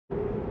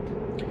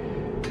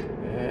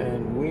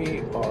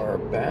are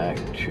back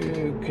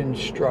to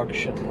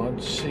construction.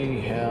 Let's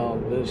see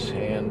how this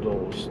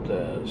handles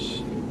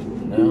this.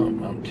 No,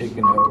 I'm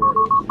taking over.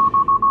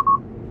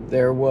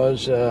 There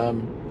was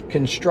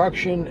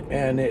construction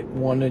and it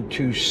wanted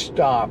to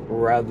stop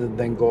rather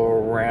than go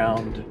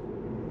around.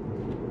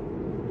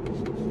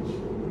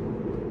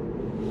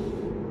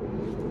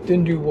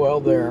 Didn't do well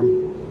there.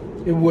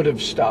 It would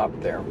have stopped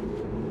there.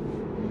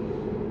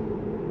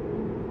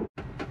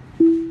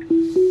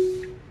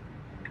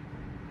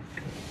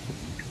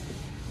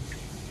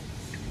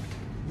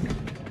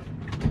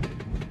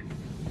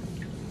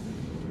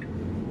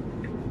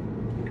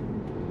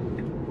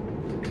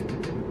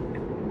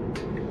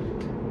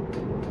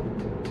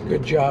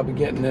 Good job of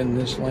getting in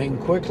this lane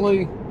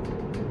quickly.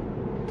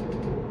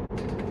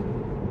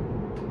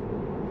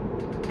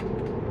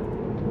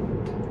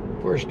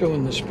 Of course,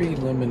 doing the speed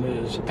limit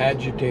is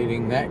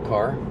agitating that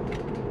car.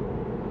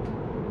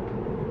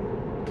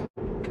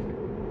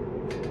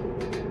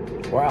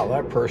 Wow,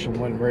 that person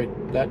went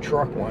right, that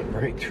truck went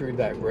right through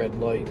that red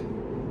light.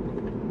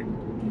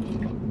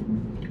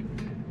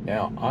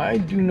 Now, I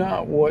do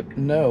not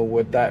know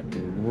what that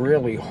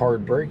really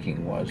hard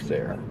braking was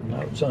there.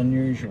 That's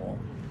unusual.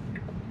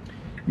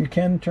 You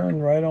can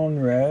turn right on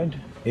red.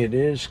 It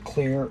is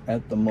clear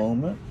at the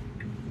moment.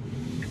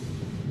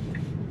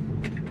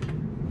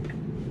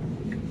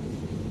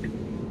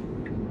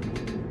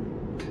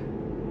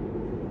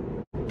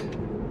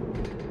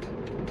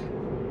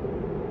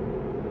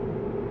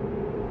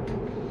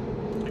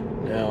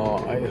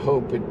 Now, I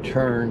hope it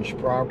turns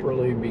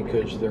properly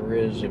because there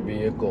is a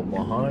vehicle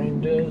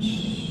behind us.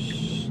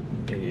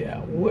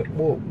 Yeah, what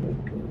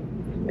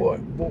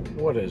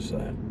is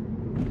that?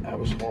 That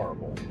was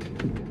horrible.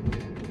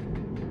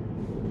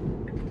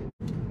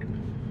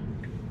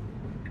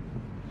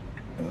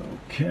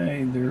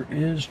 Okay, there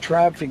is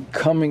traffic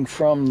coming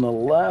from the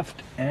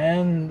left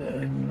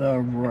and the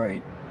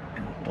right.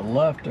 The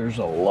left, there's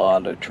a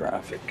lot of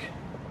traffic.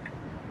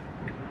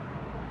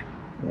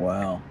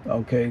 Wow.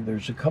 Okay,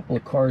 there's a couple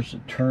of cars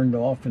that turned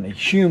off and a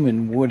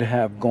human would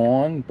have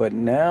gone, but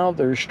now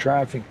there's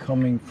traffic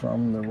coming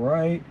from the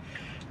right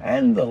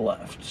and the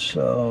left.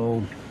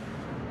 So,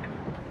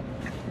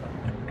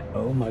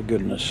 oh my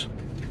goodness.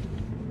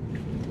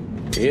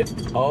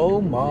 Oh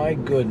my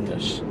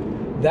goodness.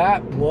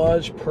 That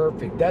was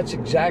perfect. That's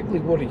exactly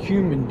what a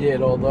human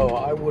did, although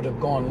I would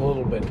have gone a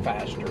little bit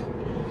faster.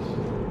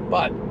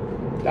 But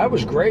that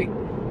was great.